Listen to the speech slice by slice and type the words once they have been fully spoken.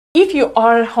If you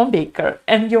are a home baker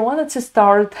and you wanted to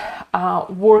start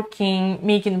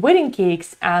making wedding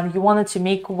cakes, and you wanted to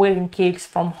make wedding cakes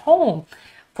from home,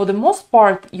 for the most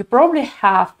part, you probably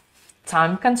have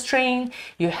time constraint,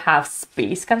 you have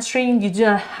space constraint, you do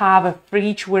not have a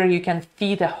fridge where you can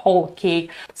feed a whole cake.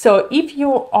 So if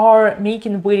you are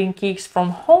making wedding cakes from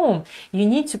home, you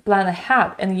need to plan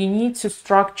ahead and you need to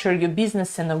structure your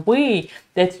business in a way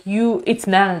that it's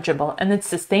manageable and it's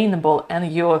sustainable,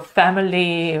 and your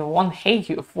family won't hate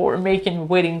you for making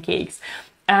wedding cakes.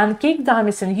 And cake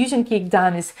dummies and using cake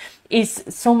dummies is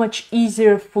so much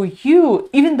easier for you,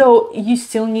 even though you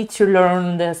still need to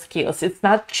learn the skills. It's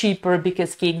not cheaper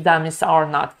because cake dummies are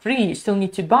not free. You still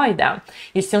need to buy them.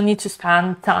 You still need to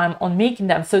spend time on making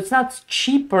them. So it's not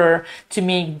cheaper to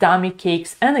make dummy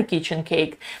cakes and a kitchen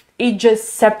cake. It just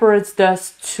separates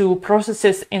those two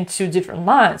processes into different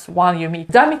lines. One, you make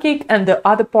dummy cake, and the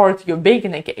other part, you're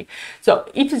baking a cake. So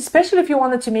especially if you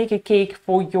wanted to make a cake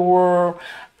for your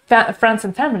friends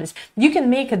and families, you can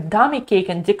make a dummy cake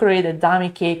and decorate a dummy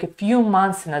cake a few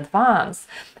months in advance.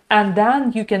 And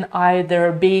then you can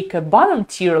either bake a bottom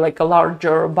tier, like a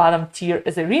larger bottom tier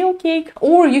as a real cake,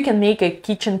 or you can make a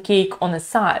kitchen cake on the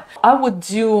side. I would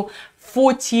do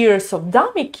 4 tiers of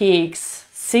dummy cakes,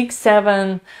 6,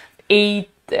 7, 8,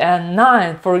 and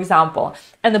 9, for example.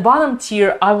 And the bottom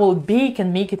tier, I will bake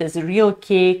and make it as a real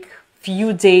cake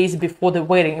few days before the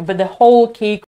wedding, but the whole cake